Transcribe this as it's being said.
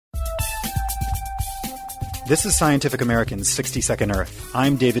This is Scientific American's 60-Second Earth.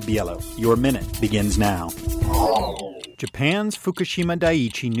 I'm David Biello. Your minute begins now. Japan's Fukushima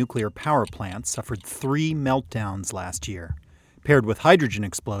Daiichi nuclear power plant suffered 3 meltdowns last year. Paired with hydrogen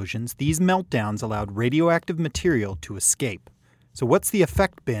explosions, these meltdowns allowed radioactive material to escape. So what's the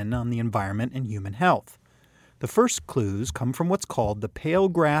effect been on the environment and human health? The first clues come from what's called the pale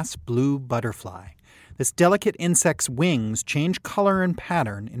grass blue butterfly. This delicate insect's wings change color and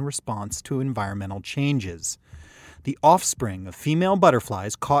pattern in response to environmental changes. The offspring of female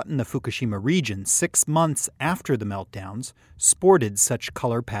butterflies caught in the Fukushima region 6 months after the meltdowns sported such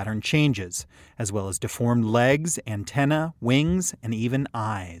color pattern changes, as well as deformed legs, antennae, wings, and even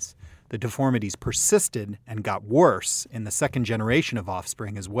eyes. The deformities persisted and got worse in the second generation of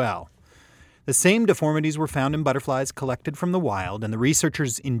offspring as well. The same deformities were found in butterflies collected from the wild, and the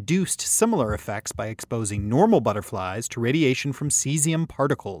researchers induced similar effects by exposing normal butterflies to radiation from cesium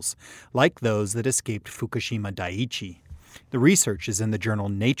particles, like those that escaped Fukushima Daiichi. The research is in the journal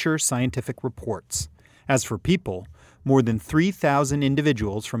Nature Scientific Reports. As for people, more than 3,000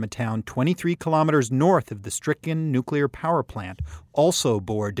 individuals from a town 23 kilometers north of the stricken nuclear power plant also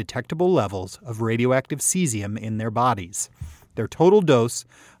bore detectable levels of radioactive cesium in their bodies. Their total dose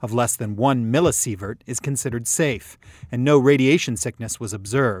of less than 1 millisievert is considered safe, and no radiation sickness was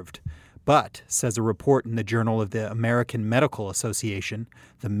observed. But, says a report in the Journal of the American Medical Association,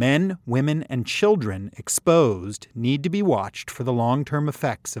 the men, women, and children exposed need to be watched for the long-term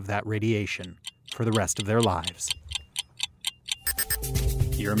effects of that radiation for the rest of their lives.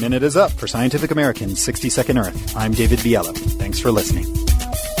 Your minute is up for Scientific American's 60-Second Earth. I'm David Biello. Thanks for listening.